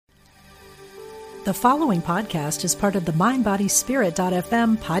The following podcast is part of the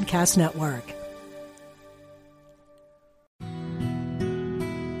MindBodySpirit.fm podcast network.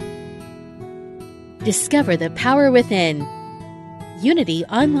 Discover the power within. Unity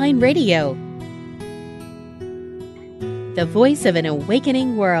Online Radio. The voice of an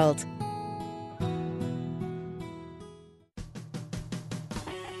awakening world.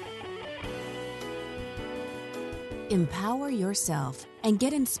 Empower yourself and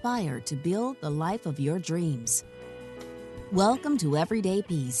get inspired to build the life of your dreams. Welcome to Everyday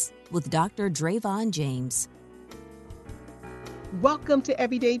Peace with Dr. Drayvon James. Welcome to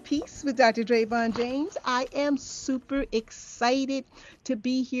Everyday Peace with Dr. Drayvon James. I am super excited to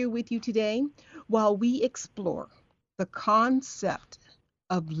be here with you today while we explore the concept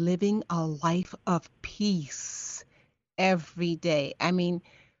of living a life of peace every day.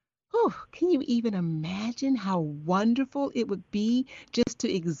 Can you even imagine how wonderful it would be just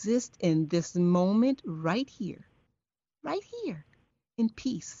to exist in this moment right here in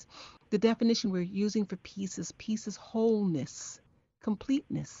peace? The definition we're using for peace is wholeness,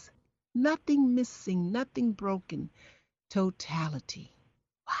 completeness, nothing missing, nothing broken, totality.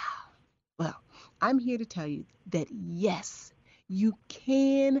 Wow. Well, I'm here to tell you that yes, you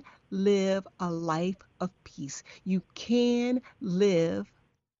can live a life of peace. You can live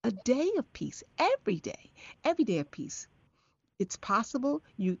a day of peace, every day of peace. It's possible,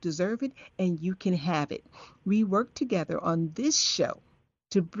 you deserve it, and you can have it. We work together on this show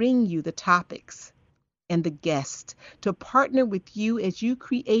to bring you the topics and the guests, to partner with you as you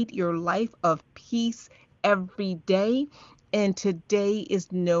create your life of peace every day, and today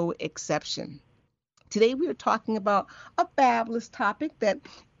is no exception. Today we are talking about a fabulous topic that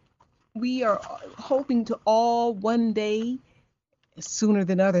we are hoping to all one day, sooner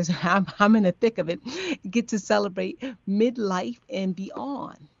than others, I'm in the thick of it, get to celebrate midlife and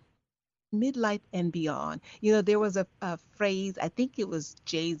beyond. Midlife and beyond. You know, there was a phrase, I think it was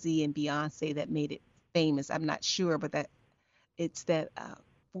Jay-Z and Beyonce that made it famous. I'm not sure, but it's that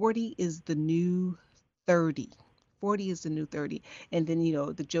 40 is the new 30. 40 is the new 30. And then,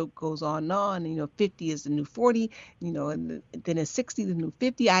 the joke goes on, and 50 is the new 40, and then it's 60 the new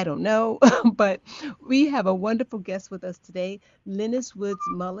 50. I don't know. But we have a wonderful guest with us today, Lennis Woods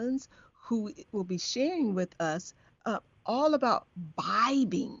Mullins, who will be sharing with us all about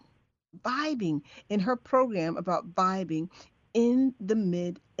vibing in her program about vibing in the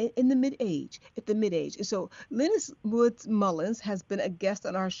mid-age. And so Lennis Woods Mullins has been a guest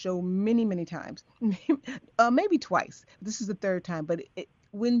on our show many, many times, maybe twice. This is the third time, but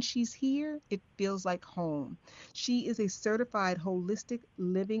when she's here, it feels like home. She is a certified holistic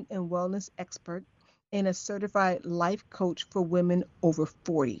living and wellness expert and a certified life coach for women over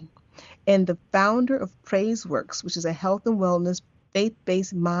 40, and the founder of PraiseWorks, which is a health and wellness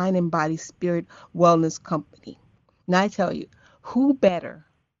faith-based mind and body spirit wellness company. Now I tell you, who better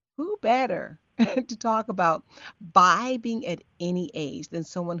to talk about vibing at any age than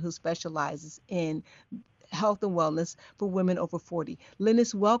someone who specializes in health and wellness for women over 40.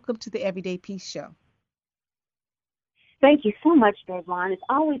 Lennis, welcome to the Everyday Peace Show. Thank you so much, Drayvon. It's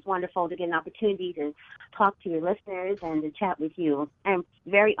always wonderful to get an opportunity to talk to your listeners and to chat with you. I'm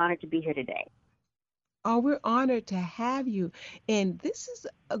very honored to be here today. Oh, we're honored to have you. And this is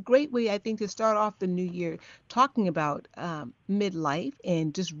a great way, I think, to start off the new year talking about midlife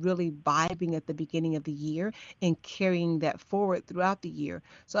and just really vibing at the beginning of the year and carrying that forward throughout the year.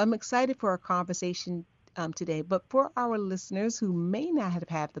 So I'm excited for our conversation today. But for our listeners who may not have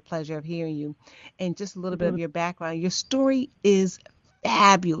had the pleasure of hearing you and just a little bit of your background, your story is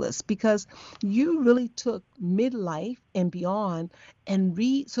fabulous because you really took midlife and beyond and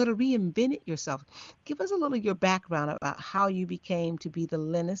sort of reinvented yourself. Give us a little of your background about how you became to be the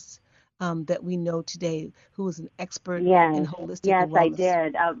Lennis that we know today, who is an expert in holistic and wellness. Yes, I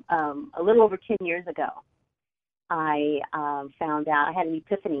did. A little over 10 years ago, I found out, I had an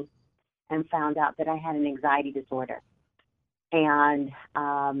epiphany and found out that I had an anxiety disorder, and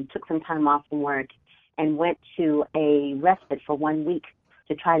took some time off from work and went to a respite for 1 week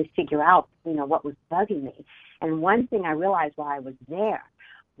to try to figure out, what was bugging me. And one thing I realized while I was there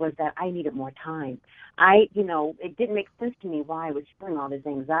was that I needed more time. It didn't make sense to me why I was feeling all this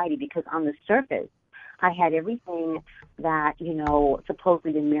anxiety, because on the surface, I had everything that,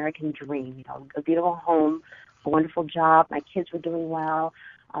 supposedly the American dream, a beautiful home, a wonderful job, my kids were doing well,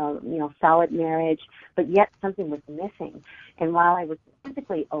 solid marriage, but yet something was missing. And while I was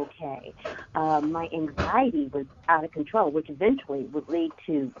physically okay, my anxiety was out of control, which eventually would lead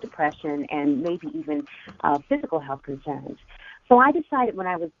to depression and maybe even physical health concerns. So I decided when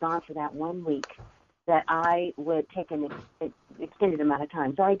I was gone for that 1 week that I would take an extended amount of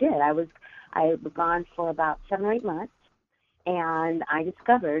time. So I did. I was gone for about 7 or 8 months, and I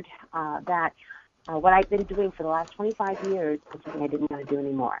discovered that what I'd been doing for the last 25 years was something I didn't want to do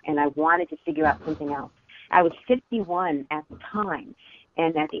anymore, and I wanted to figure out something else. I was 51 at the time,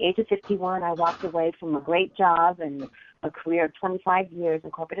 and at the age of 51, I walked away from a great job and a career of 25 years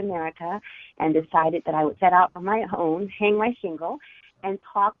in corporate America, and decided that I would set out on my own, hang my shingle, and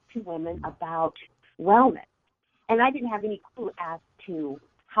talk to women about wellness. And I didn't have any clue as to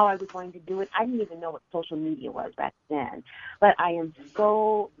how I was going to do it. I didn't even know what social media was back then. But I am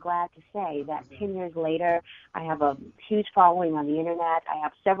so glad to say that 10 years later, I have a huge following on the internet. I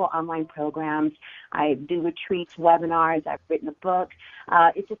have several online programs. I do retreats, webinars. I've written a book.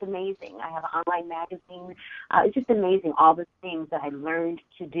 It's just amazing. I have an online magazine. It's just amazing, all the things that I learned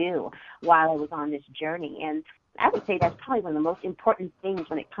to do while I was on this journey. And I would say that's probably one of the most important things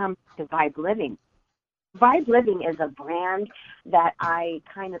when it comes to Vibe Living. Vibe Living is a brand that I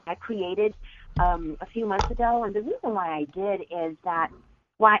created a few months ago, and the reason why I did is that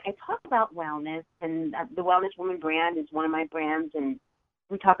while I talk about wellness, and the Wellness Woman brand is one of my brands, and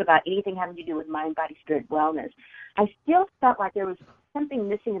we talk about anything having to do with mind, body, spirit, wellness, I still felt like there was something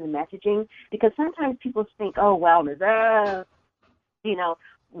missing in the messaging, because sometimes people think, oh, wellness,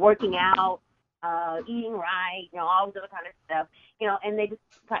 working out, eating right, all this other kind of stuff, and they just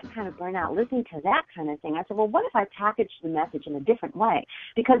got kind of burnt out listening to that kind of thing. I said, well, what if I package the message in a different way?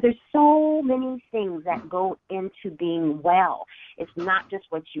 Because there's so many things that go into being well. It's not just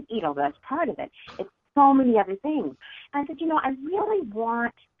what you eat, although that's part of it. It's so many other things. And I said, I really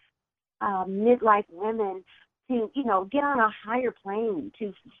want midlife women to, get on a higher plane,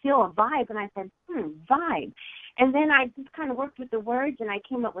 to feel a vibe. And I said, vibe. And then I just kind of worked with the words, and I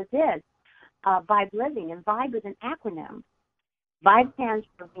came up with this. Vibe Living, and Vibe is an acronym. Vibe stands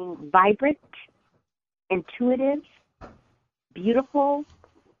for being vibrant, intuitive, beautiful,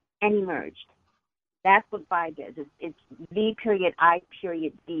 and emerged. That's what Vibe is. It's V period, I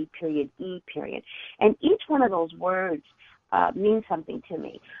period, B period, E period. And each one of those words means something to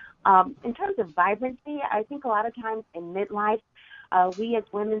me. In terms of vibrancy, I think a lot of times in midlife, we as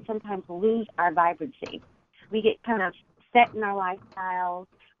women sometimes lose our vibrancy. We get kind of set in our lifestyles.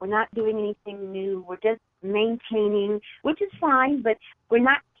 We're not doing anything new. We're just maintaining, which is fine, but we're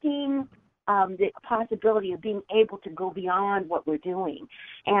not seeing the possibility of being able to go beyond what we're doing.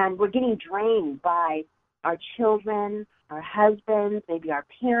 And we're getting drained by our children, our husbands, maybe our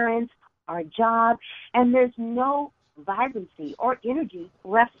parents, our job, and there's no vibrancy or energy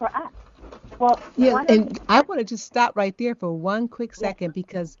left for us. Well, and I want to just stop right there for one quick second,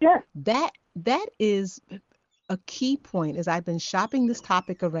 because that is a key point as I've been shopping this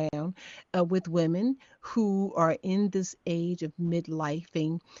topic around with women who are in this age of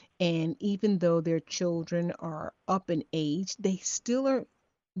midlifing, and even though their children are up in age, they still are,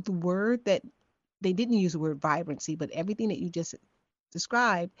 the word that they didn't use the word vibrancy, but everything that you just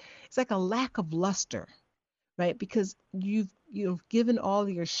described, it's like a lack of luster, right? Because you've given all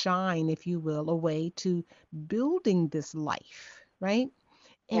your shine, if you will, away to building this life, right?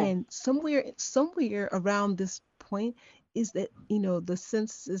 And somewhere around this point is that, the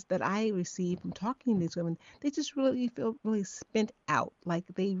senses that I receive from talking to these women, they just really feel really spent out. Like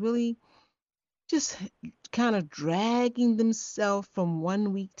they really just kind of dragging themselves from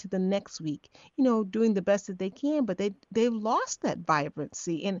one week to the next week, doing the best that they can, but they've lost that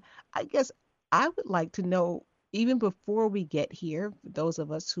vibrancy. And I guess I would like to know, even before we get here, those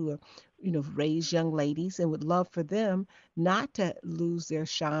of us who are, raised young ladies and would love for them not to lose their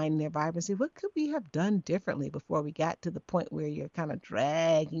shine, their vibrancy, what could we have done differently before we got to the point where you're kind of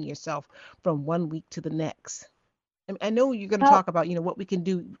dragging yourself from one week to the next? I know you're going to talk about, what we can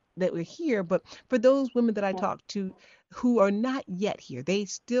do that we're here, but for those women that I talk to who are not yet here, they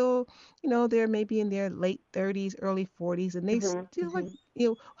still, they're maybe in their late 30s, early 40s, and they still like,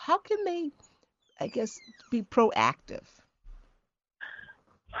 how can they, I guess, be proactive?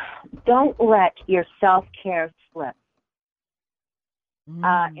 Don't let your self-care slip.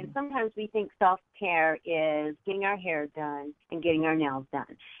 And sometimes we think self-care is getting our hair done and getting our nails done.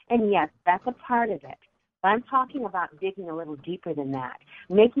 And yes, that's a part of it. But I'm talking about digging a little deeper than that,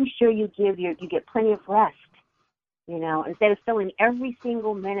 making sure you get plenty of rest. Instead of filling every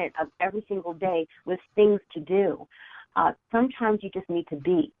single minute of every single day with things to do. Sometimes you just need to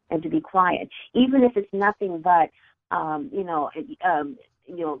be and to be quiet, even if it's nothing but,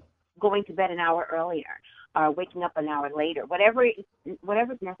 going to bed an hour earlier or waking up an hour later, whatever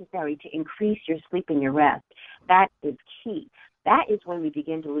is necessary to increase your sleep and your rest. That is key. That is when we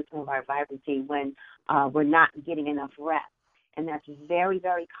begin to lose some of our vibrancy, when we're not getting enough rest. And that's very,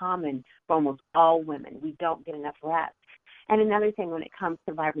 very common for almost all women. We don't get enough rest. And another thing when it comes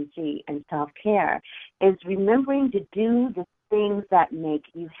to vibrancy and self-care is remembering to do the things that make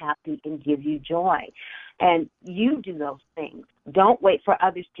you happy and give you joy. And you do those things. Don't wait for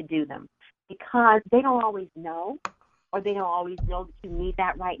others to do them, because they don't always know, or they don't always know that you need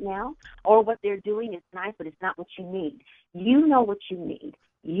that right now, or what they're doing is nice, but it's not what you need. You know what you need.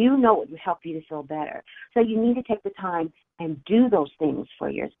 You know what would help you to feel better. So you need to take the time and do those things for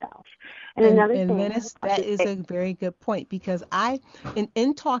yourself. And another thing, Menace, that is a very good point, because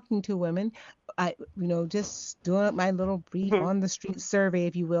in talking to women, just doing my little brief on the street survey,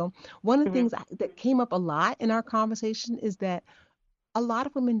 if you will, one of the things that came up a lot in our conversation is that a lot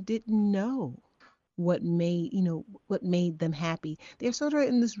of women didn't know what made them happy. They're sort of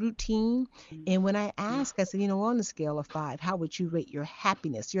in this routine. And when I asked, I said, on a scale of 5, how would you rate your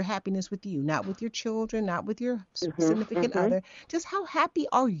happiness with you, not with your children, not with your significant other, just how happy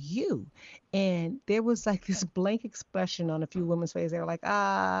are you? And there was like this blank expression on a few women's faces. They were like,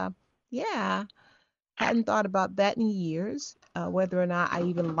 yeah, hadn't thought about that in years, whether or not I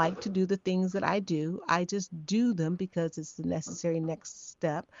even like to do the things that I do. I just do them because it's the necessary next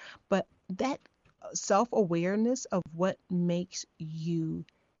step. But that self-awareness of what makes you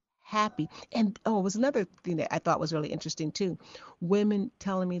happy. And it was another thing that I thought was really interesting too. Women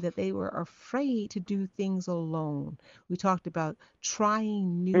telling me that they were afraid to do things alone. We talked about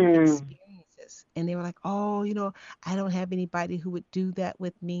trying new experiences, and they were like, I don't have anybody who would do that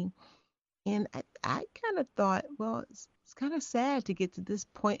with me. And I kind of thought, well, it's kind of sad to get to this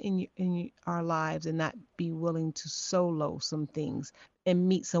point in our lives and not be willing to solo some things and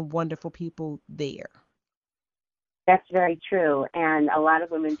meet some wonderful people there. That's very true. And a lot of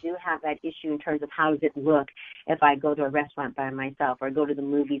women do have that issue in terms of how does it look if I go to a restaurant by myself or go to the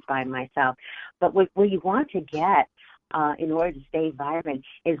movies by myself. But what you want to get in order to stay vibrant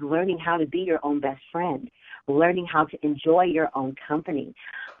is learning how to be your own best friend, learning how to enjoy your own company.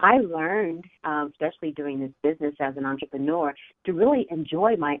 I learned, especially during this business as an entrepreneur, to really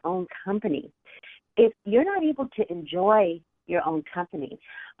enjoy my own company. If you're not able to enjoy your own company,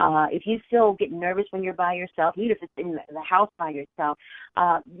 if you still get nervous when you're by yourself, even if it's in the house by yourself,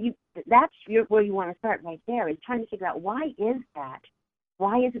 that's where you want to start right there, is trying to figure out why is that?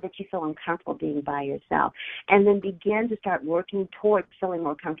 Why is it that you feel uncomfortable being by yourself? And then begin to start working towards feeling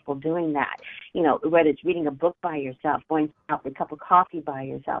more comfortable doing that. Whether it's reading a book by yourself, going out for a cup of coffee by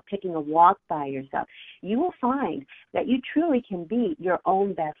yourself, taking a walk by yourself, you will find that you truly can be your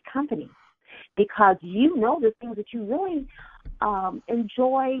own best company, because you know the things that you really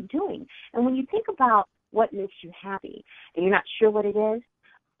enjoy doing. And when you think about what makes you happy and you're not sure what it is,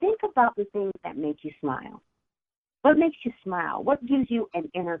 think about the things that make you smile. What makes you smile? What gives you an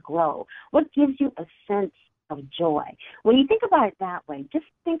inner glow? What gives you a sense of joy? When you think about it that way, just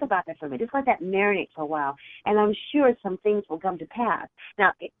think about that for a minute. Just let that marinate for a while, and I'm sure some things will come to pass.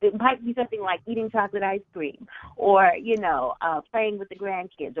 Now, it might be something like eating chocolate ice cream or, playing with the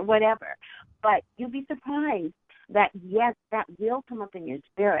grandkids or whatever. But you'll be surprised that, yes, that will come up in your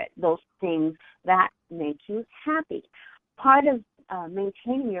spirit, those things that make you happy. Part of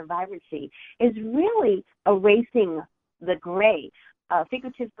maintaining your vibrancy is really erasing the gray,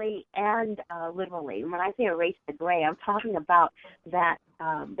 figuratively and literally. And when I say erase the gray, I'm talking about that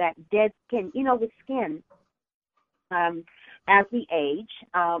dead skin. With skin, as we age,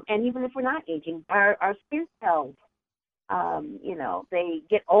 and even if we're not aging, our skin cells, they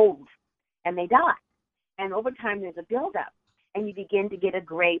get old and they die. And over time, there's a buildup, and you begin to get a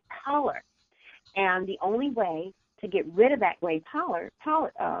gray pallor. And the only way to get rid of that gray pallor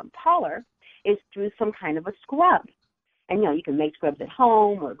is through some kind of a scrub. And, you can make scrubs at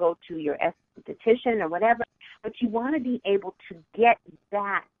home or go to your esthetician or whatever, but you want to be able to get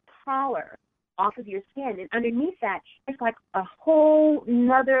that pallor off of your skin. And underneath that, it's like a whole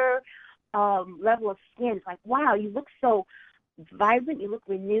nother level of skin. It's like, wow, you look so vibrant, you look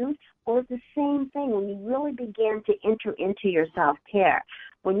renewed. Well, it's the same thing when you really begin to enter into your self-care.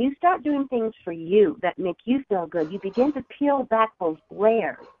 When you start doing things for you that make you feel good, you begin to peel back those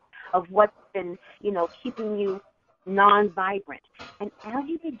layers of what's been, keeping you non-vibrant. And as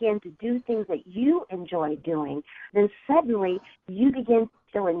you begin to do things that you enjoy doing, then suddenly you begin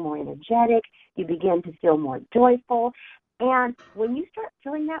feeling more energetic, you begin to feel more joyful. And when you start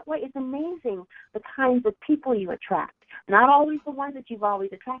feeling that way, it's amazing the kinds of people you attract. Not always the ones that you've always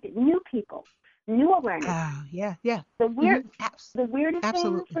attracted, new people. New awareness. Yeah. The weirdest Absolutely.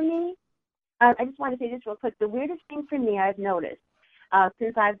 thing for me, I just want to say this real quick. The weirdest thing for me I've noticed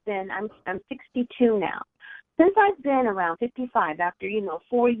since I'm 62 now. since I've been around 55, after,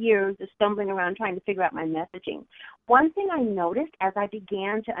 4 years of stumbling around trying to figure out my messaging, one thing I noticed as I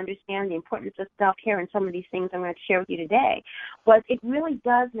began to understand the importance of self-care and some of these things I'm going to share with you today was it really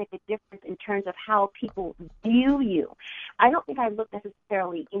does make a difference in terms of how people view you. I don't think I look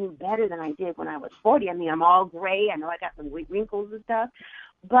necessarily any better than I did when I was 40. I mean, I'm all gray. I know I got some wrinkles and stuff,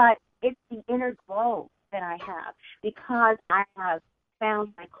 but it's the inner glow that I have because I have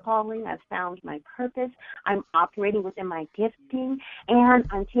found my calling, I've found my purpose, I'm operating within my gifting, and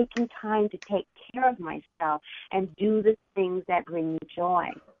I'm taking time to take care of myself and do the things that bring me joy.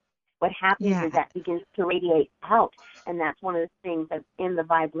 What happens is that begins to radiate out, and that's one of the things that's in the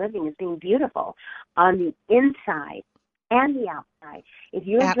Vibe Living is being beautiful on the inside and the outside. If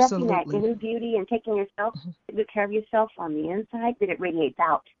you're addressing that inner beauty and taking good care of yourself on the inside, then it radiates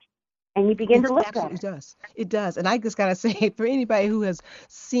out. And you begin to look better. It does. And I just got to say, for anybody who has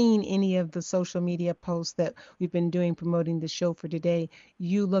seen any of the social media posts that we've been doing promoting the show for today,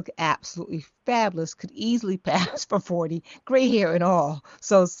 you look absolutely fabulous. Could easily pass for 40, gray hair and all.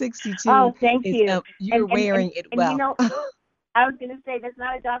 So 62. Oh, thank you. You're wearing it well. I was going to say that's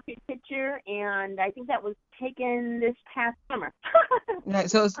not a doctored picture, and I think that was taken this past summer.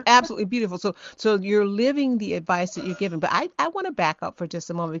 Right, so it's absolutely beautiful. So you're living the advice that you're given. But I want to back up for just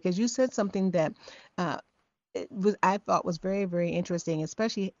a moment because you said something that I thought was very, very interesting,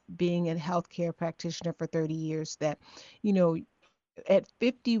 especially being a healthcare practitioner for 30 years, that, at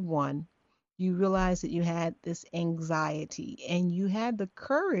 51, you realized that you had this anxiety and you had the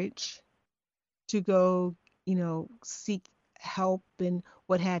courage to go, seek help and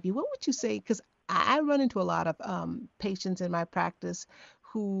what have you. What would you say? Because I run into a lot of patients in my practice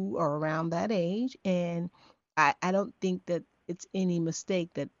who are around that age, and I don't think that it's any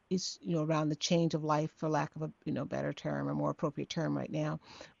mistake that it's around the change of life, for lack of a better term or more appropriate term right now,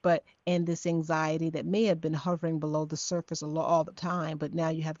 and this anxiety that may have been hovering below the surface all the time, but now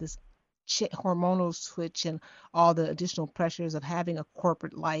you have this hormonal switch and all the additional pressures of having a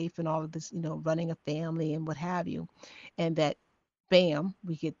corporate life and all of this, running a family and what have you, and that bam,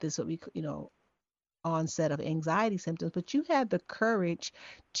 we get this what we onset of anxiety symptoms. But you had the courage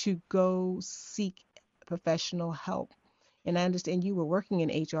to go seek professional help. And I understand you were working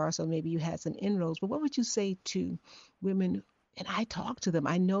in HR, so maybe you had some inroads. But what would you say to women? And I talk to them.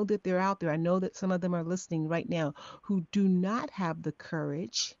 I know that they're out there. I know that some of them are listening right now who do not have the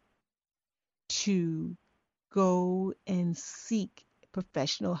courage to go and seek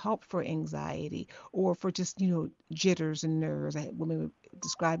professional help for anxiety or for just, jitters and nerves. Women would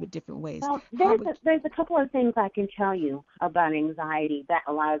describe it different ways. Well, there's a couple of things I can tell you about anxiety that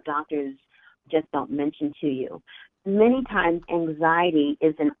a lot of doctors just don't mention to you. Many times anxiety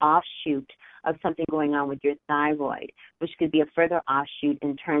is an offshoot of something going on with your thyroid, which could be a further offshoot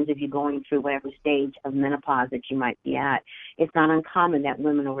in terms of you going through whatever stage of menopause that you might be at. It's not uncommon that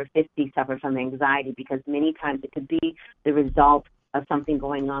women over 50 suffer from anxiety because many times it could be the result of something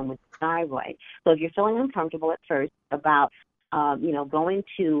going on with the thyroid. So if you're feeling uncomfortable at first about going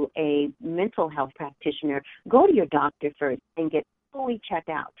to a mental health practitioner, go to your doctor first and get fully checked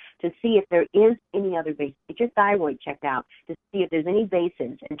out to see if there is any other basis. Get your thyroid checked out to see if there's any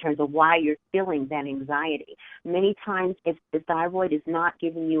basis in terms of why you're feeling that anxiety. Many times, if the thyroid is not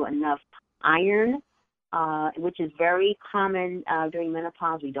giving you enough iron, which is very common during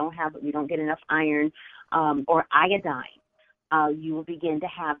menopause, we don't get enough iron or iodine. You will begin to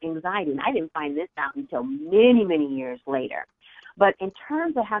have anxiety. And I didn't find this out until many, many years later. But in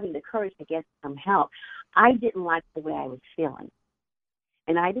terms of having the courage to get some help, I didn't like the way I was feeling.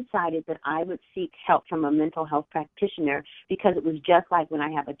 And I decided that I would seek help from a mental health practitioner because it was just like when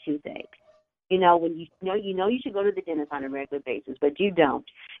I have a toothache. When you should go to the dentist on a regular basis, but you don't,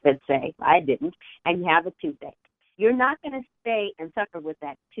 let's say, I didn't, and you have a toothache. You're not going to stay and suffer with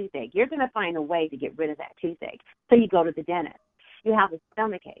that toothache. You're going to find a way to get rid of that toothache. So you go to the dentist. You have a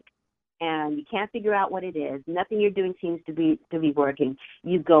stomachache, and you can't figure out what it is. Nothing you're doing seems to be working.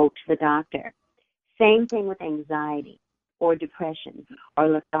 You go to the doctor. Same thing with anxiety or depression or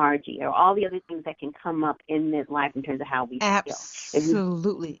lethargy or all the other things that can come up in this life in terms of how we feel.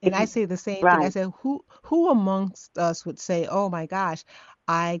 Absolutely. And I say the same thing. I said, who amongst us would say, oh my gosh,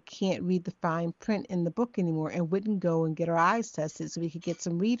 I can't read the fine print in the book anymore, and wouldn't go and get our eyes tested so we could get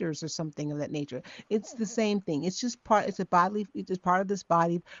some readers or something of that nature. It's the same thing. It's just part of this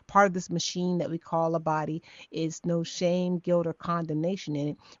body, part of this machine that we call a body. Is no shame, guilt, or condemnation in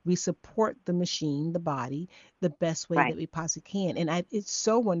it. We support the machine, the body, the best way that we possibly can. And it's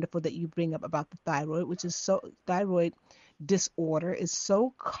so wonderful that you bring up about the thyroid, thyroid disorder is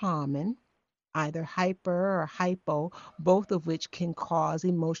so common, either hyper or hypo, both of which can cause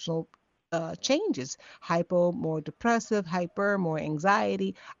emotional changes. Hypo, more depressive, hyper, more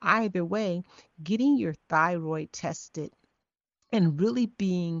anxiety. Either way, getting your thyroid tested and really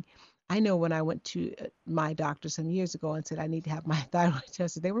being, I know when I went to my doctor some years ago and said I need to have my thyroid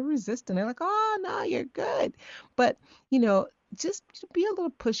tested, they were resistant. They're like, oh no, you're good. But you know, just be a little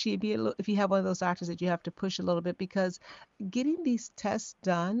pushy, be a little, if you have one of those doctors that you have to push a little bit, because getting these tests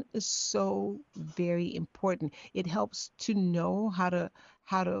done is so very important. It helps to know how to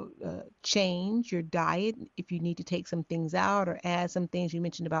change your diet if you need to take some things out or add some things. You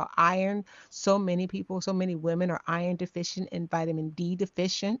mentioned about iron. So many people, so many women are iron deficient and vitamin D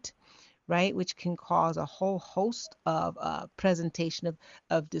deficient, right? Which can cause a whole host of presentation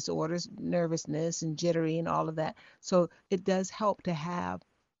of disorders, nervousness and jittery and all of that. So it does help to have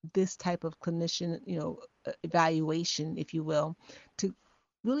this type of clinician, evaluation, if you will, to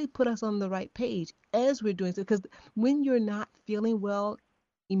really put us on the right page as we're doing so. Because when you're not feeling well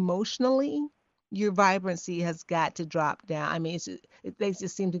emotionally, your vibrancy has got to drop down. I mean, they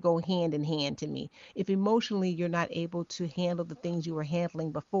just seem to go hand in hand to me. If emotionally you're not able to handle the things you were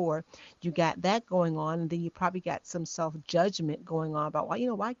handling before, you got that going on, and then you probably got some self-judgment going on about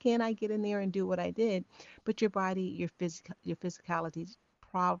why can't I get in there and do what I did? But your body, your physicality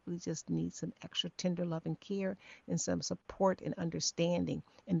probably just needs some extra tender love and care and some support and understanding.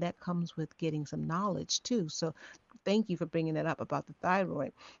 And that comes with getting some knowledge too. So thank you for bringing that up about the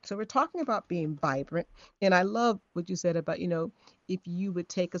thyroid. So we're talking about being vibrant. And I love what you said about, if you would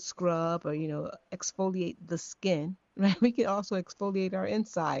take a scrub or, exfoliate the skin, right? We could also exfoliate our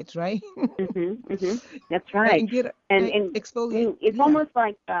insides, right? That's right. And get And exfoliate. it's Yeah. almost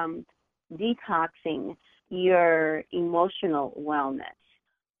like detoxing your emotional wellness,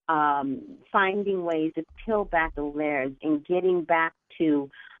 finding ways to peel back the layers and getting back to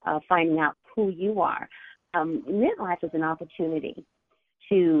finding out who you are. Midlife is an opportunity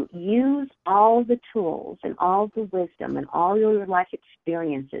to use all the tools and all the wisdom and all your life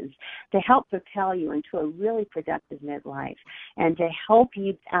experiences to help propel you into a really productive midlife and to help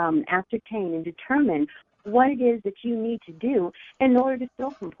you ascertain and determine what it is that you need to do in order to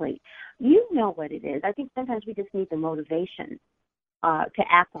feel complete. You know what it is. I think sometimes we just need the motivation to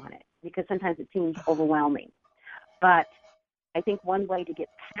act on it, because sometimes it seems overwhelming. But I think one way to get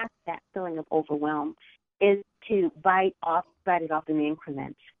past that feeling of overwhelm is to bite it off in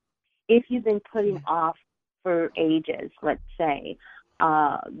increments. If you've been putting off for ages, let's say,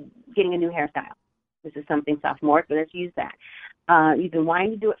 getting a new hairstyle. This is something sophomoric, but let's use that. You've been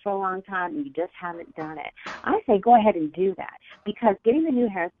wanting to do it for a long time and you just haven't done it. I say go ahead and do that, because getting the new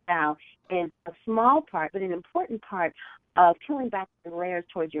hairstyle is a small part, but an important part of peeling back the layers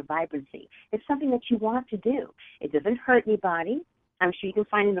towards your vibrancy. It's something that you want to do. It doesn't hurt anybody. I'm sure you can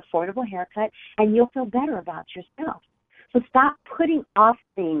find an affordable haircut, and you'll feel better about yourself. So stop putting off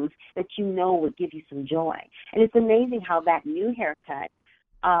things that you know would give you some joy. And it's amazing how that new haircut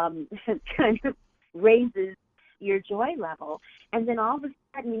kind of raises your joy level. And then all of a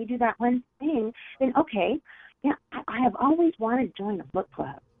sudden, when you do that one thing, then, okay, I have always wanted to join a book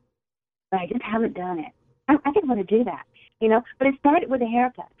club, but I just haven't done it. I think I'm going to do that, But it started with a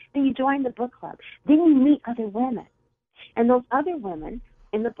haircut. Then you join the book club. Then you meet other women. And those other women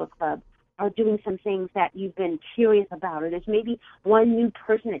in the book club are doing some things that you've been curious about, or there's maybe one new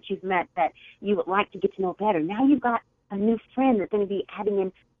person that you've met that you would like to get to know better. Now you've got a new friend that's going to be adding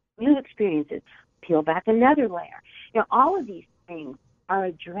in new experiences. Peel back another layer. All of these things are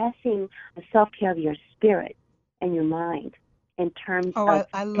addressing the self-care of your spirit and your mind in terms of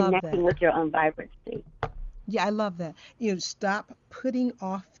I love connecting that. with your own vibrancy. Yeah, I love that. Stop putting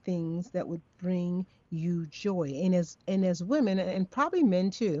off things that would bring you joy. And as women, and probably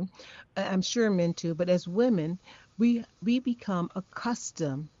men too, I'm sure men too, but as women, we become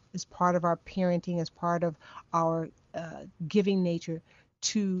accustomed, as part of our parenting, as part of our giving nature,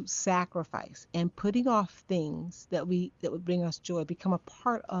 to sacrifice, and putting off things that would bring us joy become a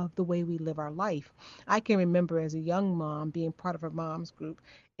part of the way we live our life. I can remember as a young mom being part of a mom's group,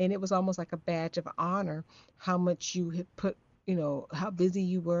 and it was almost like a badge of honor how much you had put, how busy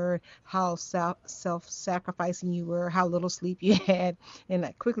you were, how self-sacrificing you were, how little sleep you had. And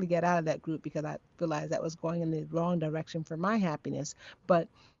I quickly got out of that group because I realized that was going in the wrong direction for my happiness. But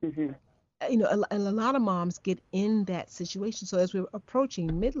Mm-hmm. a lot of moms get in that situation. So as we're approaching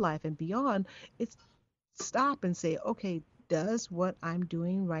midlife and beyond, it's stop and say, okay, does what I'm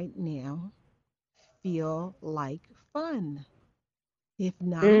doing right now feel like fun? If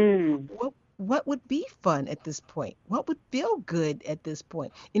not, Mm. what would be fun at this point? What would feel good at this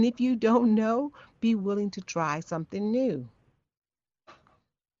point? And if you don't know, be willing to try something new,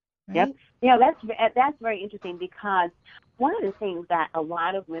 Yep. right? That's very interesting, because one of the things that a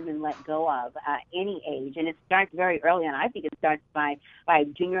lot of women let go of at any age, and it starts very early on. I think it starts by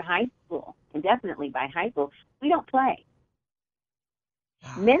junior high school, and definitely by high school. We don't play.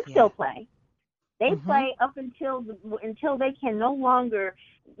 Men still play. They play up until they can no longer,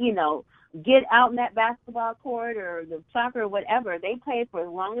 get out in that basketball court or the soccer or whatever. They play for as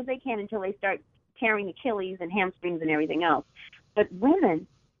long as they can until they start tearing Achilles and hamstrings and everything else. But women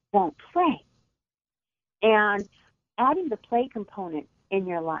won't play. And adding the play component in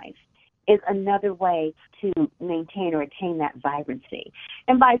your life is another way to maintain or attain that vibrancy.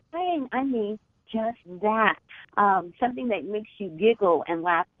 And by playing, I mean just that, something that makes you giggle and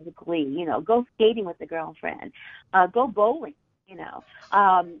laugh with glee. Go skating with a girlfriend, go bowling,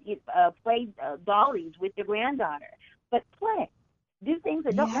 play dollies with your granddaughter. But play. Do things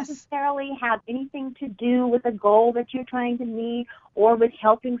that don't necessarily have anything to do with a goal that you're trying to meet or with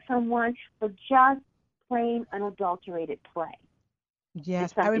helping someone, but just plain unadulterated play.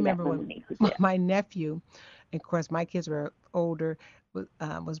 Yes, I remember when my nephew, and of course my kids were older,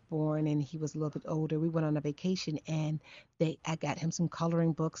 was born, and he was a little bit older. We went on a vacation, and I got him some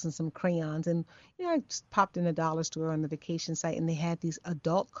coloring books and some crayons, and I just popped in a dollar store on the vacation site, and they had these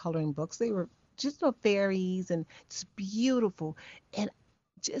adult coloring books. They were just fairies, and it's beautiful, and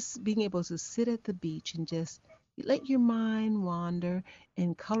just being able to sit at the beach and just let your mind wander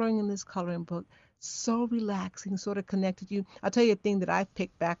and coloring in this coloring book. So relaxing, sort of connected you. I'll tell you a thing that I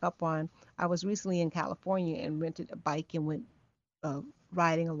picked back up on. I was recently in California and rented a bike and went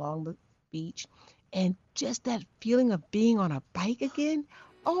riding along the beach. And just that feeling of being on a bike again,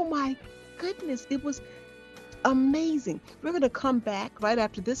 oh my goodness, it was amazing. We're going to come back right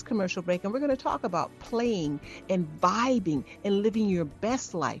after this commercial break, and we're going to talk about playing and vibing and living your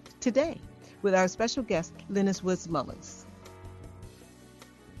best life today with our special guest, Lennis Woods Mullins.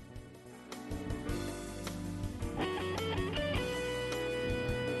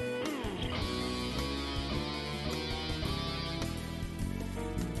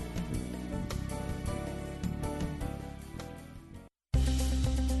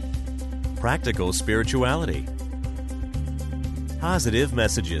 Practical spirituality. Positive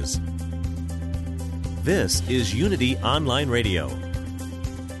messages. This is Unity Online Radio,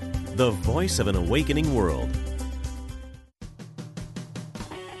 the voice of an awakening world.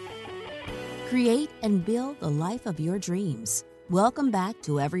 Create and build the life of your dreams. Welcome back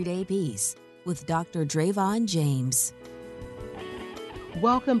to Everyday Peace with Dr. Drayvon James.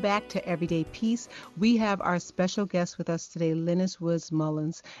 Welcome back to Everyday Peace. We have our special guest with us today, Lennis Woods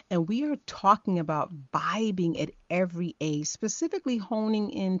Mullins, and we are talking about vibing at every age, specifically honing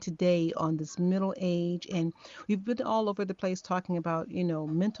in today on this middle age. And we've been all over the place talking about,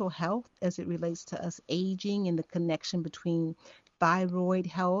 mental health as it relates to us aging and the connection between thyroid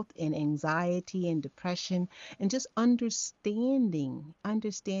health and anxiety and depression, and just understanding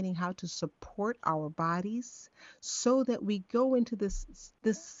how to support our bodies so that we go into this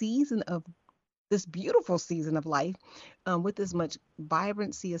beautiful season of life with as much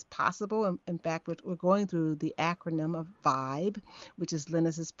vibrancy as possible. In fact, we're going through the acronym of VIBE, which is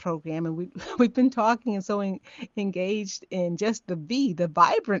Lennis's program, and we've been talking and so engaged in just the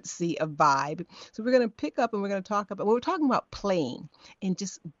vibrancy of VIBE. So we're going to pick up and we're going to talk about, we're talking about playing and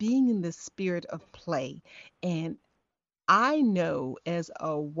just being in the spirit of play. And I know as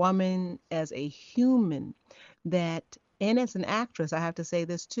a woman, as a human, that, and as an actress, I have to say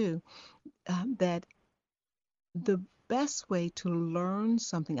this too, that the best way to learn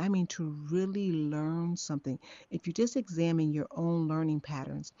something, I mean to really learn something, if you just examine your own learning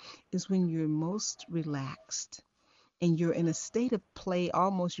patterns, is when you're most relaxed and you're in a state of play,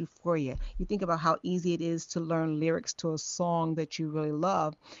 almost euphoria. You think about how easy it is to learn lyrics to a song that you really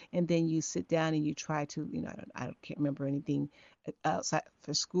love, and then you sit down and you try to, I can't remember anything outside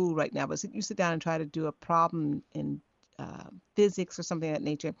for school right now, but you sit down and try to do a problem in physics or something of that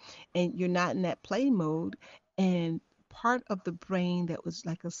nature, and you're not in that play mode, and part of the brain that was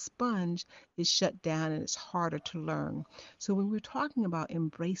like a sponge is shut down and it's harder to learn. So when we're talking about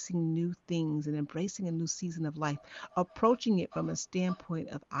embracing new things and embracing a new season of life, approaching it from a standpoint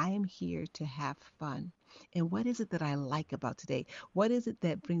of I am here to have fun. And what is it that I like about today? What is it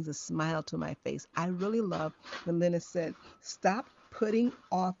that brings a smile to my face? I really love when Lennis said, stop putting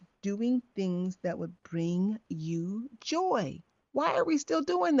off doing things that would bring you joy. Why are we still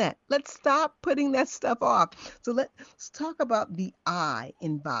doing that? Let's stop putting that stuff off. So let's talk about the I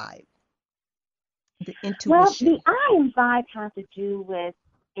in VIBE, the intuition. Well, the I in VIBE has to do with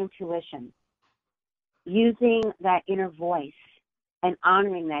intuition, using that inner voice and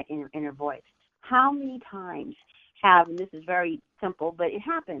honoring that inner voice. How many times and this is very simple, but it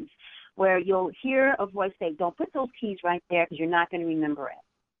happens, where you'll hear a voice say, don't put those keys right there because you're not going to remember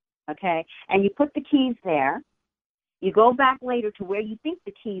it, okay? And you put the keys there. You go back later to where you think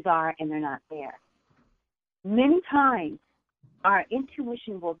the keys are, and they're not there. Many times, our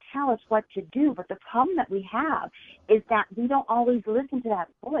intuition will tell us what to do, but the problem that we have is that we don't always listen to that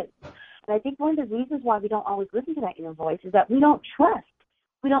voice. And I think one of the reasons why we don't always listen to that inner voice is that we don't trust.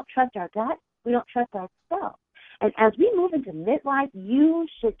 We don't trust our gut. We don't trust ourselves. And as we move into midlife, you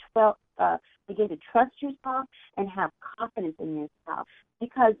should begin to trust yourself and have confidence in yourself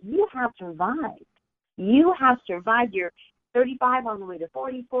because you have survived. You have survived. You're 35 on the way to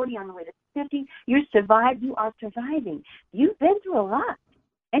 40, 40 on the way to 50. You're survived. You are surviving. You've been through a lot,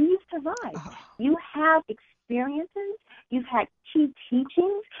 and you've survived. You have experiences. You've had key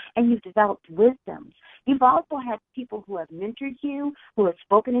teachings, and you've developed wisdom. You've also had people who have mentored you, who have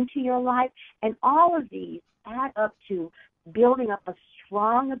spoken into your life, and all of these add up to building up a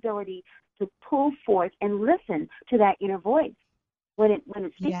strong ability to pull forth and listen to that inner voice when it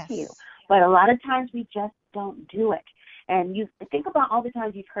speaks to you. But a lot of times we just don't do it. And you think about all the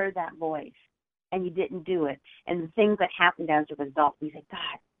times you've heard that voice and you didn't do it, and the things that happened as a result. You say,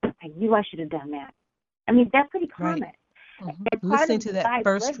 God, I knew I should have done that. I mean, that's pretty common. Right. Listening to that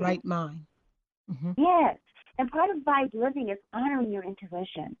first right mind. Yes. And part of wise living is honoring your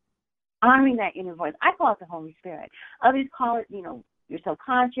intuition, honoring that inner voice. I call it the Holy Spirit. Others call it, your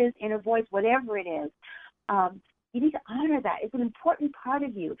subconscious, inner voice, whatever it is. You need to honor that. It's an important part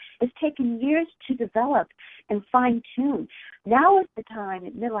of you. It's taken years to develop and fine-tune. Now is the time,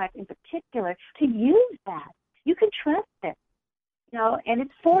 in midlife in particular, to use that. You can trust it, and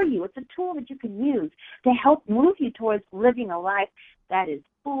it's for you. It's a tool that you can use to help move you towards living a life that is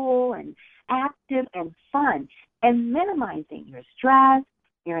full and active and fun, and minimizing your stress,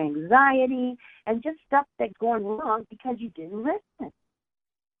 your anxiety, and just stuff that's going wrong because you didn't listen.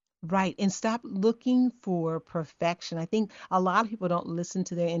 Right. And stop looking for perfection. I think a lot of people don't listen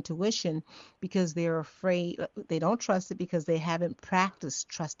to their intuition because they're afraid. They don't trust it because they haven't practiced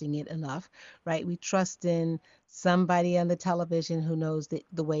trusting it enough. Right. We trust in somebody on the television who knows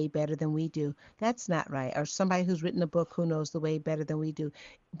the way better than we do. That's not right. Or somebody who's written a book who knows the way better than we do.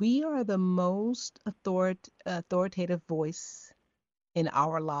 We are the most authoritative voice in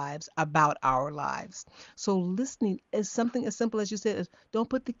our lives, about our lives. So listening is something as simple as you said, don't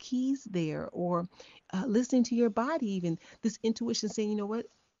put the keys there, or listening to your body, even this intuition saying, you know what,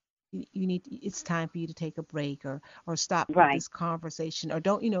 it's time for you to take a break, or stop this conversation, or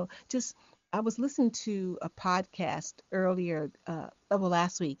don't, I was listening to a podcast earlier,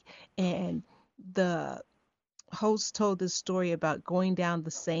 last week, and the host told this story about going down the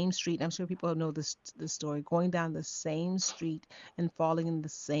same street. I'm sure people know this story, going down the same street and falling in the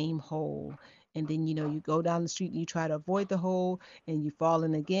same hole. And then, you go down the street and you try to avoid the hole and you fall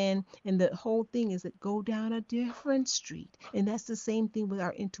in again. And the whole thing is that go down a different street. And that's the same thing with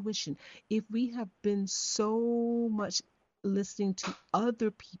our intuition. If we have been so much listening to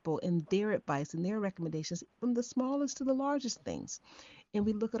other people and their advice and their recommendations, from the smallest to the largest things, and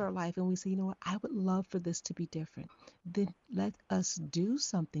we look at our life and we say, you know what, I would love for this to be different, then let us do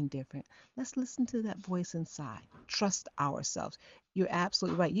something different. Let's listen to that voice inside. Trust ourselves. You're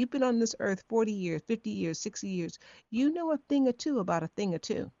absolutely right. You've been on this earth 40 years, 50 years, 60 years. You know a thing or two about a thing or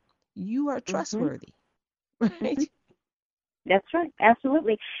two. You are trustworthy, right? That's right.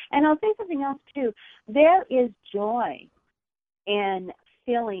 Absolutely. And I'll say something else, too. There is joy in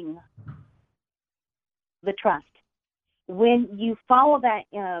feeling the trust. When you follow that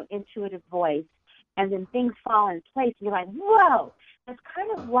intuitive voice and then things fall in place, you're like, whoa, it's kind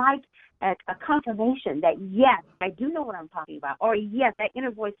of like a confirmation that, yes, I do know what I'm talking about, or yes, that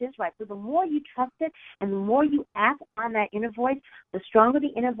inner voice is right. So the more you trust it and the more you act on that inner voice, the stronger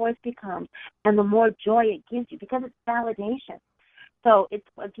the inner voice becomes and the more joy it gives you because it's validation. So it's,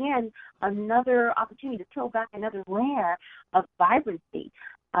 again, another opportunity to peel back another layer of vibrancy.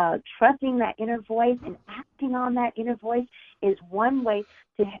 Trusting that inner voice and acting on that inner voice is one way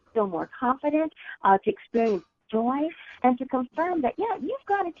to feel more confident, to experience joy, and to confirm that, yeah, you've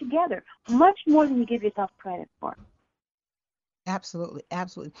got it together much more than you give yourself credit for. Absolutely,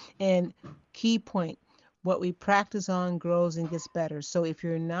 absolutely. And key point, what we practice on grows and gets better. So if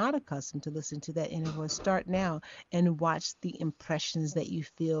you're not accustomed to listening to that inner voice, start now and watch the impressions that you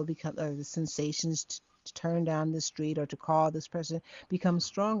feel become, or the sensations to turn down the street or to call this person, become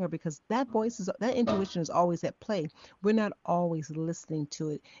stronger, because that intuition is always at play. We're not always listening to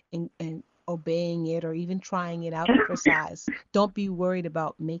it and obeying it or even trying it out for size. Don't be worried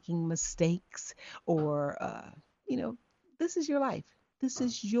about making mistakes or, this is your life. This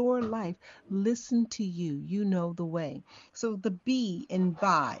is your life. Listen to you. You know the way. So the B in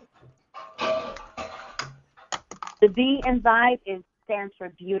buy, The B in Vibe stands for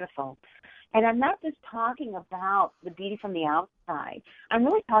beautiful. And I'm not just talking about the beauty from the outside. I'm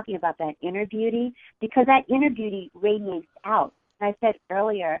really talking about that inner beauty, because that inner beauty radiates out. And I said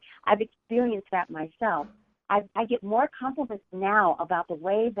earlier, I've experienced that myself. I get more compliments now about the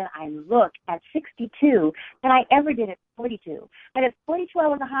way that I look at 62 than I ever did at 42. But at 42, I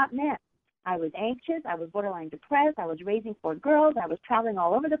was a hot mess. I was anxious. I was borderline depressed. I was raising 4 girls. I was traveling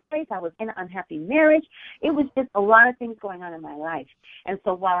all over the place. I was in an unhappy marriage. It was just a lot of things going on in my life. And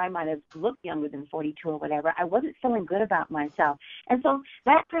so while I might have looked younger than 42 or whatever, I wasn't feeling good about myself. And so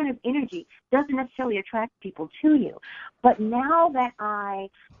that kind of energy doesn't necessarily attract people to you. But now that I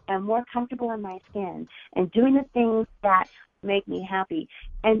am more comfortable in my skin and doing the things that make me happy,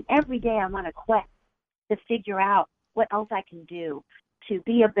 and every day I'm on a quest to figure out what else I can do to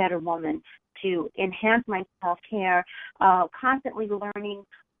be a better woman, to enhance my self-care, constantly learning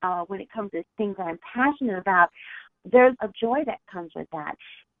when it comes to things that I'm passionate about. There's a joy that comes with that.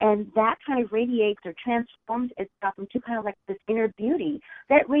 And that kind of radiates or transforms itself into kind of like this inner beauty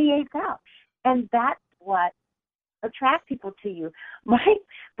that radiates out. And that's what attracts people to you. My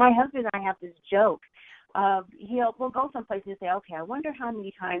husband and I have this joke. We'll go someplace and say, okay, I wonder how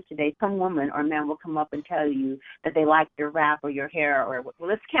many times today some woman or man will come up and tell you that they like your wrap or your hair, or well,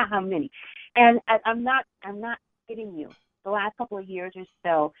 let's count how many. And I'm not kidding you. The last couple of years or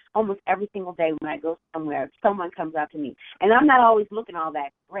so, almost every single day when I go somewhere, someone comes up to me, and I'm not always looking all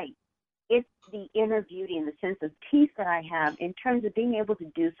that great. It's the inner beauty and the sense of peace that I have in terms of being able to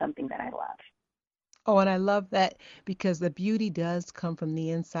do something that I love. Oh, and I love that, because the beauty does come from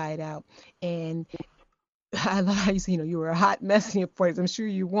the inside out. And I love how you say, you were a hot mess in your 40s. I'm sure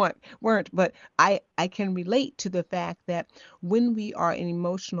you weren't, but I can relate to the fact that when we are an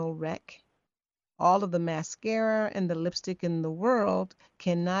emotional wreck, all of the mascara and the lipstick in the world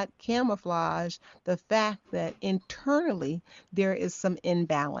cannot camouflage the fact that internally there is some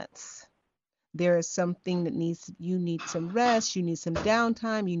imbalance. There is something that you need some rest, you need some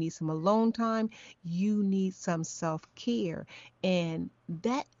downtime, you need some alone time, you need some self-care. And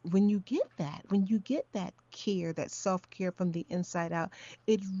that when you get that care, that self-care from the inside out,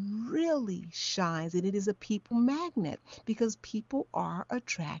 it really shines, and it is a people magnet, because people are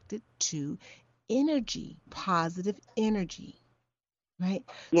attracted to energy, positive energy. Right?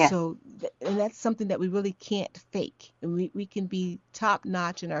 Yes. So, and that's something that we really can't fake. And we can be top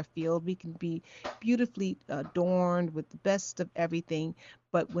notch in our field. We can be beautifully adorned with the best of everything.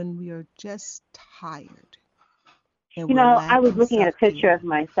 But when we are just tired and we're I was lacking looking at a picture self-care. of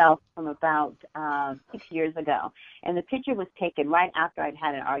myself from about 6 years ago, and the picture was taken right after I'd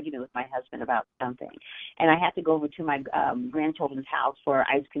had an argument with my husband about something. And I had to go over to my grandchildren's house for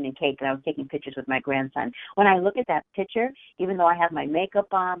ice cream and cake, and I was taking pictures with my grandson. When I look at that picture, even though I have my makeup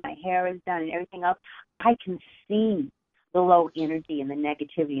on, my hair is done, and everything else, I can see the low energy and the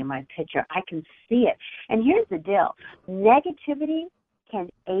negativity in my picture. I can see it. And here's the deal. Negativity can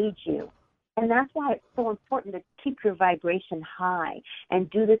age you. And that's why it's so important to keep your vibration high and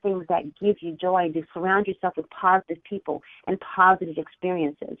do the things that give you joy, and to surround yourself with positive people and positive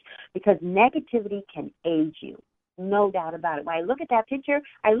experiences, because negativity can age you. No doubt about it. When I look at that picture,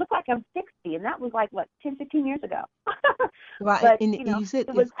 I look like I'm 60, and that was like, 10, 15 years ago. Well, But, and you said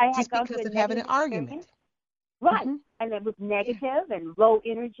I had just gone because through a of having an negative argument. experience. Right. Mm-hmm. And it was negative and low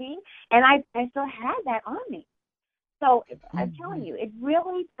energy, and I still had that on me. So I'm telling you, it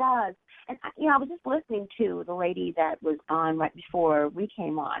really does. And, I was just listening to the lady that was on right before we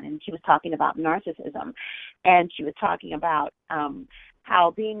came on, and she was talking about narcissism. And she was talking about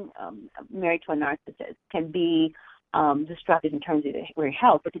how being married to a narcissist can be destructive in terms of your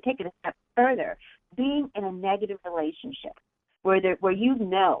health. But to take it a step further, being in a negative relationship where you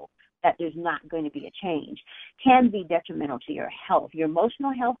know that there's not going to be a change can be detrimental to your health, your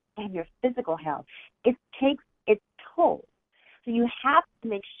emotional health, and your physical health. It takes its toll. So you have to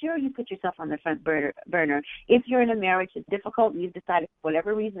make sure you put yourself on the front burner. If you're in a marriage that's difficult and you've decided for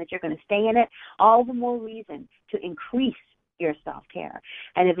whatever reason that you're going to stay in it, all the more reason to increase your self-care.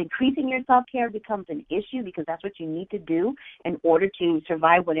 And if increasing your self-care becomes an issue because that's what you need to do in order to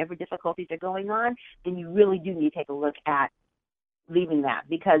survive whatever difficulties are going on, then you really do need to take a look at leaving that,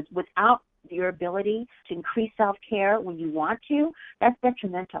 because without your ability to increase self-care when you want to, that's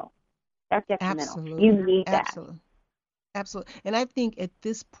detrimental. That's detrimental. Absolutely. You need that. Absolutely. Absolutely. And I think at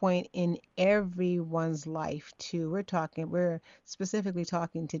this point in everyone's life too, we're specifically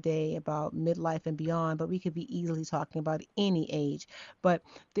talking today about midlife and beyond, but we could be easily talking about any age. But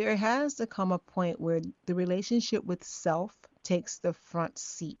there has to come a point where the relationship with self takes the front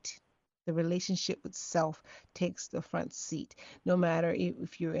seat. The relationship with self takes the front seat. No matter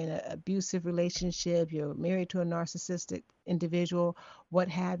if you're in an abusive relationship, you're married to a narcissistic individual, what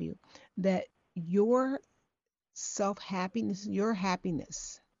have you, that your self-happiness, your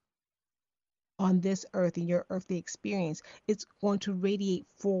happiness on this earth and your earthly experience, it's going to radiate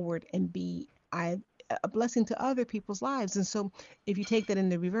forward and be a blessing to other people's lives. And so if you take that in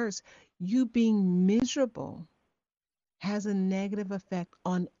the reverse, you being miserable has a negative effect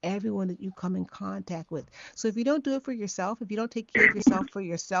on everyone that you come in contact with. So if you don't do it for yourself, if you don't take care of yourself for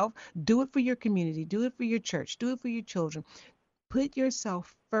yourself, do it for your community, do it for your church, do it for your children. Put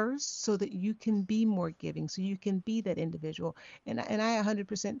yourself first so that you can be more giving, so you can be that individual. And I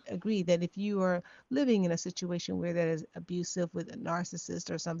 100% agree that if you are living in a situation where that is abusive with a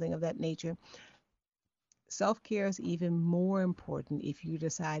narcissist or something of that nature, self-care is even more important if you're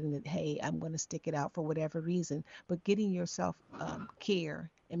deciding that, hey, I'm going to stick it out for whatever reason. But getting yourself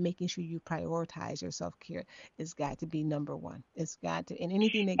care and making sure you prioritize your self-care has got to be number one. It's got to, and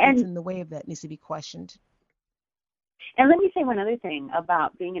anything that gets in the way of that needs to be questioned. And let me say one other thing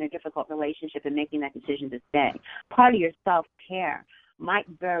about being in a difficult relationship and making that decision to stay. Part of your self-care might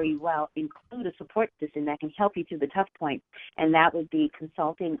very well include a support system that can help you through the tough points, and that would be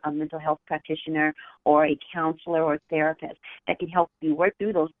consulting a mental health practitioner or a counselor or therapist that can help you work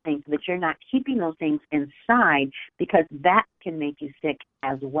through those things so that you're not keeping those things inside, because that can make you sick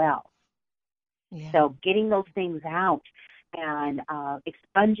as well. Yeah. So getting those things out and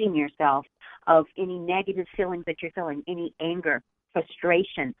expunging yourself of any negative feelings that you're feeling, any anger,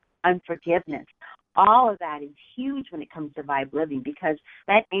 frustration, unforgiveness, all of that is huge when it comes to vibe living, because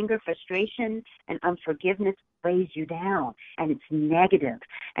that anger, frustration, and unforgiveness weighs you down, and it's negative,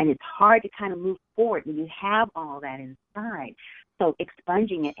 and it's hard to kind of move forward when you have all that inside. So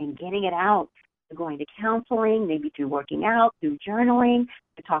expunging it and getting it out, going to counseling, maybe through working out, through journaling,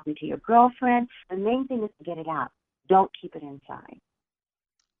 through talking to your girlfriend. The main thing is to get it out. Don't keep it inside.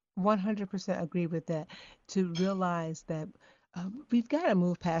 100% agree with that. To realize that we've got to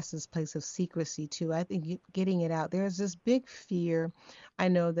move past this place of secrecy too. I think getting it out. There's this big fear I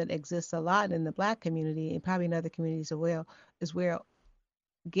know that exists a lot in the Black community and probably in other communities as well,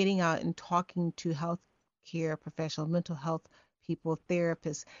 getting out and talking to health care professionals, mental health people,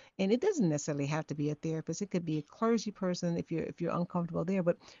 therapists. And it doesn't necessarily have to be a therapist. It could be a clergy person if you're uncomfortable there.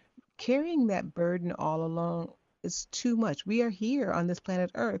 But carrying that burden all along is too much. We are here on this planet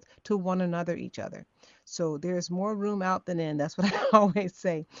Earth to one another, each other. So there's more room out than in. That's what I always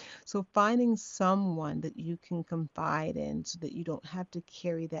say. So finding someone that you can confide in so that you don't have to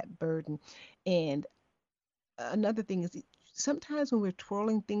carry that burden. And another thing is, sometimes when we're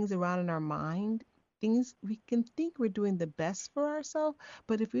twirling things around in our mind, we can think we're doing the best for ourselves,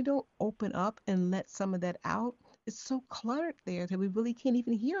 but if we don't open up and let some of that out, it's so cluttered there that we really can't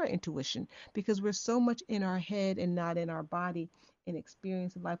even hear our intuition, because we're so much in our head and not in our body and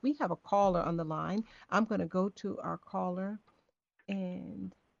experience of life. We have a caller on the line. I'm going to go to our caller.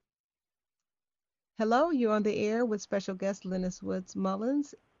 And hello, you're on the air with special guest Lennis Woods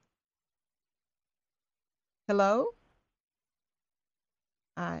Mullins. Hello?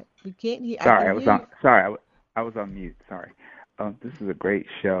 We can't hear. Sorry, I was on mute. Sorry. This is a great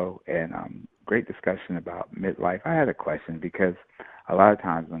show and great discussion about midlife. I had a question, because a lot of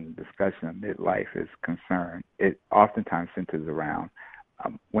times when the discussion of midlife is concerned, it oftentimes centers around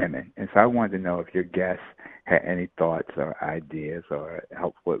women. And so I wanted to know if your guests had any thoughts or ideas or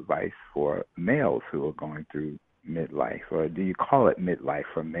helpful advice for males who are going through midlife, or do you call it midlife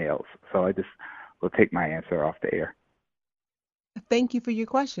for males? So I just will take my answer off the air. Thank you for your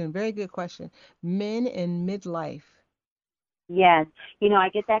question. Very good question. Men in midlife. Yes. I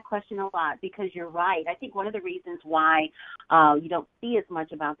get that question a lot, because you're right. I think one of the reasons why you don't see as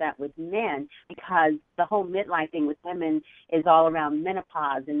much about that with men, because the whole midlife thing with women is all around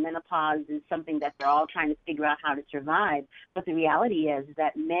menopause, and menopause is something that they're all trying to figure out how to survive. But the reality is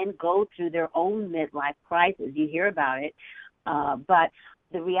that men go through their own midlife crisis. You hear about it. But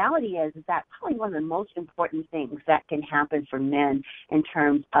the reality is that probably one of the most important things that can happen for men in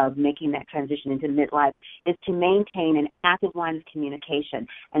terms of making that transition into midlife is to maintain an active line of communication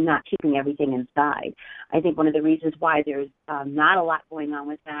and not keeping everything inside. I think one of the reasons why there's not a lot going on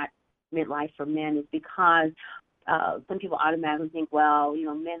with that midlife for men is because some people automatically think, well,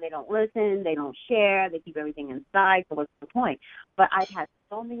 men, they don't listen, they don't share, they keep everything inside, so what's the point? But I've had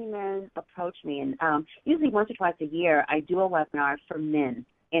so many men approach me, and usually once or twice a year, I do a webinar for men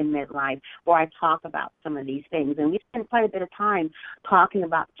in midlife where I talk about some of these things. And we spend quite a bit of time talking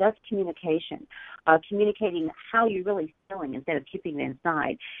about just communication, communicating how you're really feeling instead of keeping it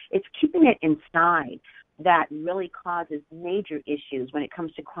inside. It's keeping it inside that really causes major issues when it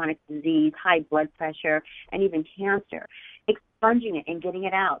comes to chronic disease, high blood pressure, and even cancer. Expunging it and getting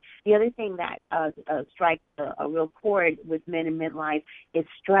it out. The other thing that strikes a real chord with men in midlife is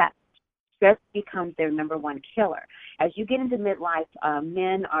stress. Stress becomes their number one killer. As you get into midlife,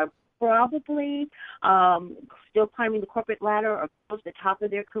 men are probably still climbing the corporate ladder or close to the top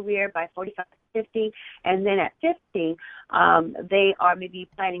of their career by 45, 50, and then at 50, they are maybe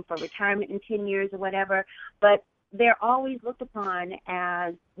planning for retirement in 10 years or whatever, but they're always looked upon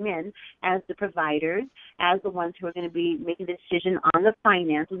as men, as the providers, as the ones who are going to be making the decision on the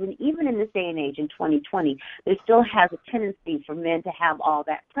finances. And even in this day and age, in 2020, there still has a tendency for men to have all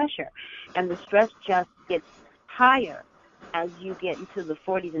that pressure. And the stress just gets higher as you get into the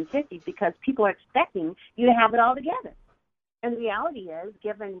 40s and 50s because people are expecting you to have it all together. And the reality is,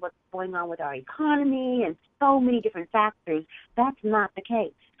 given what's going on with our economy and so many different factors, that's not the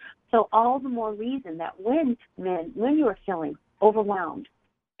case. So all the more reason that when you are feeling overwhelmed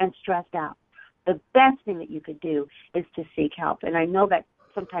and stressed out, the best thing that you could do is to seek help. And I know that's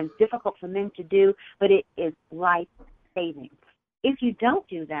sometimes difficult for men to do, but it is life-saving. If you don't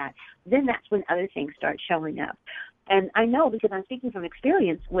do that, then that's when other things start showing up. And I know because I'm speaking from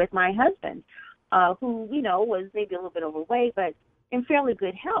experience with my husband, who, was maybe a little bit overweight, but in fairly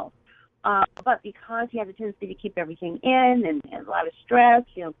good health. But because he has a tendency to keep everything in and a lot of stress,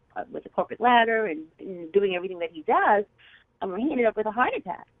 with the corporate ladder and doing everything that he does, he ended up with a heart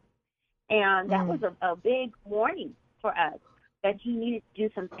attack. And that was a big warning for us that he needed to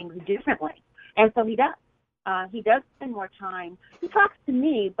do some things differently. And so he does. He does spend more time. He talks to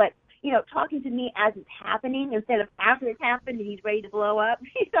me, but, talking to me as it's happening instead of after it's happened and he's ready to blow up,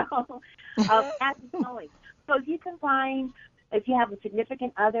 as it's going. So if you can find, if you have a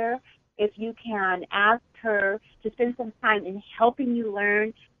significant other, if you can ask her to spend some time in helping you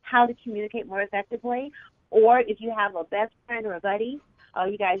learn how to communicate more effectively, or if you have a best friend or a buddy,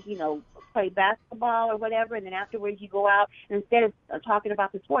 you guys, play basketball or whatever, and then afterwards you go out, and instead of talking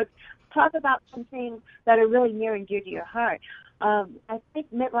about the sports, talk about some things that are really near and dear to your heart. I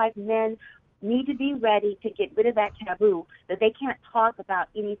think midlife men need to be ready to get rid of that taboo that they can't talk about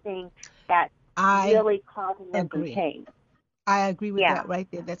anything that really causes them pain. I agree with that right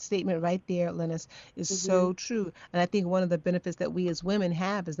there. That statement right there, Lennis, is so true. And I think one of the benefits that we as women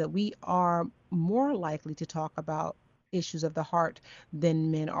have is that we are more likely to talk about issues of the heart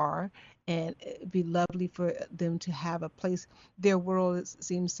than men are. And it'd be lovely for them to have a place. Their world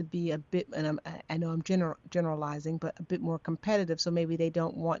seems to be a bit, and I know I'm generalizing, but a bit more competitive. So maybe they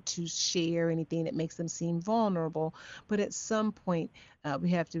don't want to share anything that makes them seem vulnerable. But at some point, we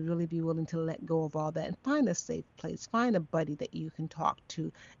have to really be willing to let go of all that and find a safe place. Find a buddy that you can talk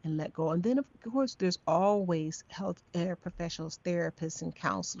to and let go. And then, of course, there's always health care professionals, therapists, and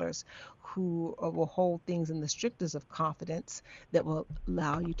counselors who will hold things in the strictest of confidence that will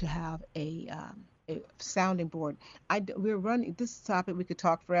allow you to have a sounding board. We're running this topic. We could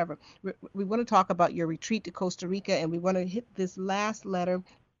talk forever. We want to talk about your retreat to Costa Rica, and we want to hit this last letter,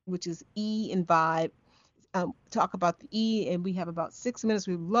 which is E in Vibe. Talk about the E, and we have about 6 minutes.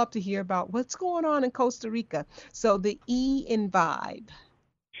 We'd love to hear about what's going on in Costa Rica. So the E in Vibe.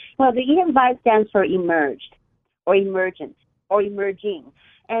 Well, the E in Vibe stands for emerged, or emergent, or emerging.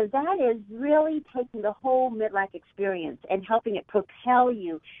 And that is really taking the whole midlife experience and helping it propel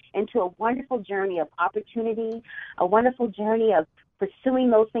you into a wonderful journey of opportunity, a wonderful journey of pursuing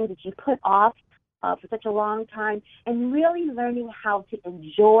those things that you put off for such a long time, and really learning how to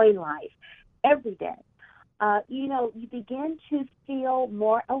enjoy life every day. You begin to feel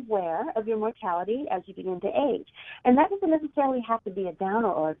more aware of your mortality as you begin to age. And that doesn't necessarily have to be a downer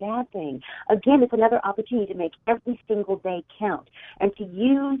or a bad thing. Again, it's another opportunity to make every single day count and to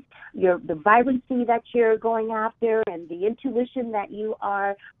use the vibrancy that you're going after and the intuition that you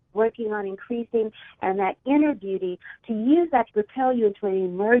are working on increasing and that inner beauty, to use that to propel you into an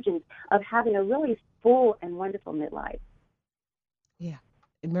emergence of having a really full and wonderful midlife. Yeah.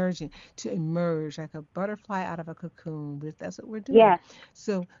 To emerge like a butterfly out of a cocoon. That's what we're doing. Yes.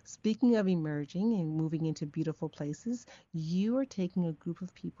 So speaking of emerging and moving into beautiful places, you are taking a group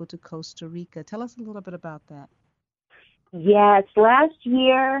of people to Costa Rica. Tell us a little bit about that. Yes, last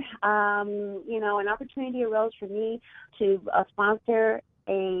year, an opportunity arose for me to sponsor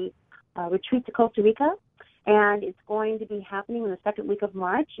a retreat to Costa Rica, and it's going to be happening in the second week of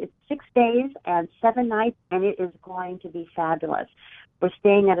March. It's 6 days and 7 nights, and it is going to be fabulous. We're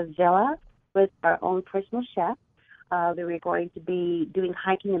staying at a villa with our own personal chef. We're going to be doing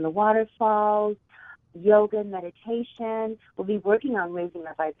hiking in the waterfalls, yoga, meditation. We'll be working on raising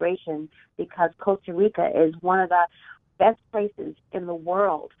our vibration because Costa Rica is one of the best places in the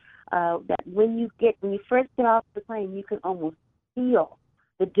world that when you first get off the plane, you can almost feel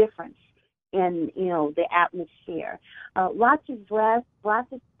the difference in, the atmosphere. Lots of rest,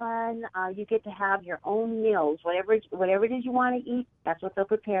 lots of fun. You get to have your own meals, whatever it is you want to eat. That's what they'll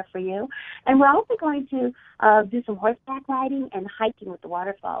prepare for you. And we're also going to do some horseback riding and hiking with the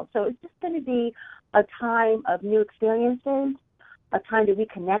waterfalls. So it's just going to be a time of new experiences, a time to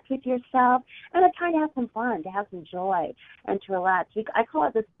reconnect with yourself, and a time to have some fun, to have some joy, and to relax. I call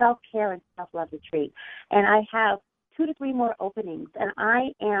it the self-care and self-love retreat. And I have 2 to 3 more openings, and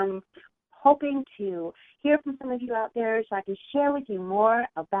I am hoping to hear from some of you out there so I can share with you more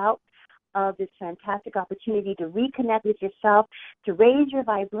about this fantastic opportunity to reconnect with yourself, to raise your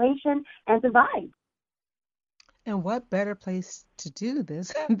vibration, and to vibe. And what better place to do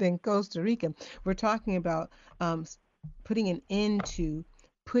this than Costa Rica? We're talking about putting an end to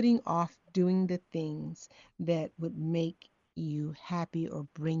putting off doing the things that would make you happy or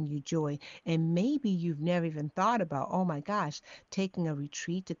bring you joy. And maybe you've never even thought about, oh my gosh, taking a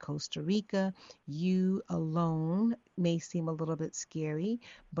retreat to Costa Rica, you alone may seem a little bit scary,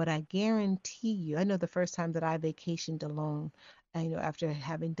 but I guarantee you, I know the first time that I vacationed alone, after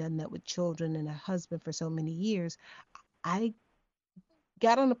having done that with children and a husband for so many years, I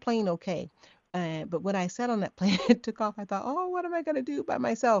got on the plane okay. But when I sat on that plane and took off, I thought, oh, what am I going to do by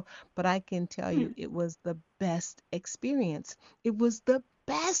myself? But I can tell you, it was the best experience. It was the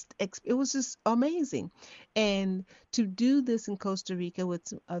best. It was just amazing. And to do this in Costa Rica with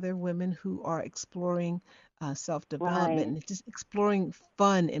some other women who are exploring self-development, right, and just exploring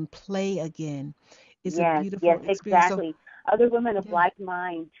fun and play again is a beautiful experience. Exactly. So, other women of like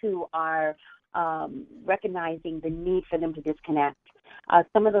mind, too, are recognizing the need for them to disconnect.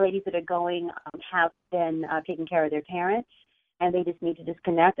 Some of the ladies that are going have been taking care of their parents, and they just need to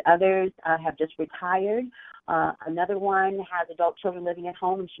disconnect. Others have just retired. Another one has adult children living at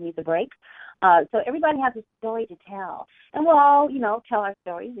home, and she needs a break. So everybody has a story to tell. And we'll all, tell our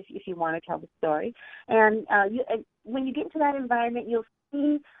stories if you want to tell the story. And when you get into that environment, you'll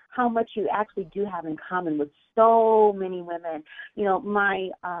see how much you actually do have in common with so many women. My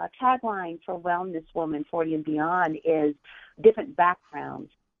tagline for Wellness Woman 40 and Beyond is different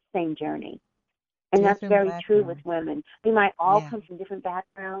backgrounds, same journey. And that's very true with women. We might all come from different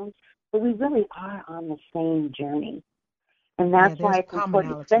backgrounds, but we really are on the same journey. And that's why it's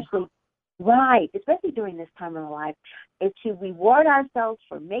important, especially during this time in our life, is to reward ourselves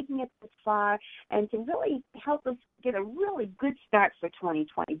for making it this far and to really help us get a really good start for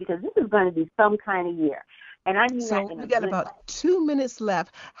 2020, because this is going to be some kind of year. And I mean, so we got about 2 minutes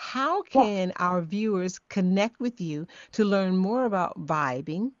left. How can our viewers connect with you to learn more about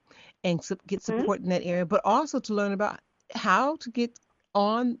vibing and get support in that area, but also to learn about how to get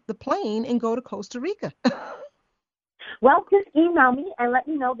on the plane and go to Costa Rica? Well, just email me and let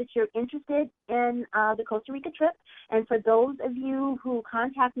me know that you're interested in the Costa Rica trip. And for those of you who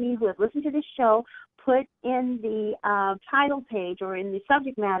contact me who have listened to this show, put in the title page or in the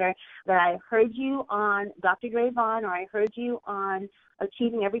subject matter that I heard you on Dr. Dre Vaughn, or I heard you on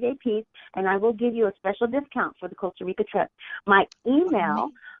Achieving Everyday Peace, and I will give you a special discount for the Costa Rica trip. My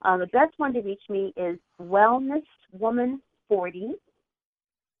email, the best one to reach me is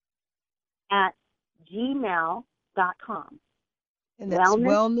wellnesswoman40@gmail.com. And that's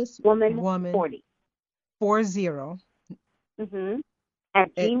wellnesswoman40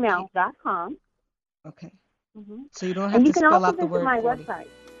 at gmail.com. Okay. So you don't have to spell out the word. And you can also visit my website.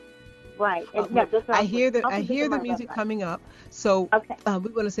 Right. I hear the music coming up. So we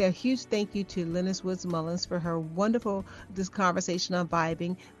want to say a huge thank you to Lennis Woods Mullins for her wonderful conversation on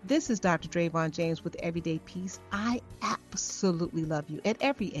vibing. This is Dr. Dre Vaughn James with Everyday Peace. I absolutely love you at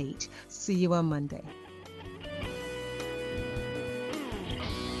every age. See you on Monday.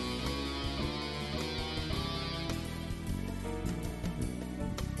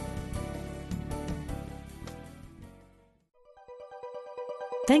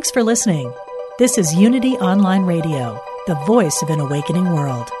 Thanks for listening. This is Unity Online Radio, the voice of an awakening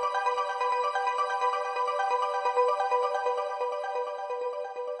world.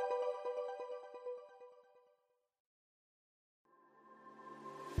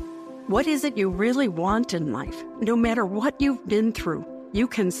 What is it you really want in life? No matter what you've been through, you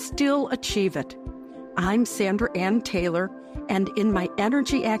can still achieve it. I'm Sandra Ann Taylor, and in my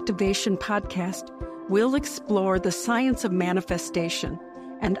Energy Activation podcast, we'll explore the science of manifestation,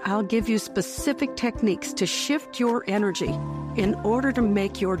 and I'll give you specific techniques to shift your energy in order to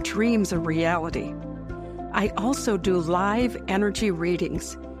make your dreams a reality. I also do live energy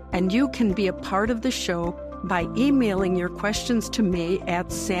readings, and you can be a part of the show by emailing your questions to me at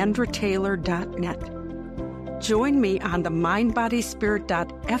sandrataylor.net. Join me on the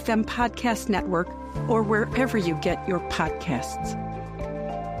mindbodyspirit.fm podcast network or wherever you get your podcasts.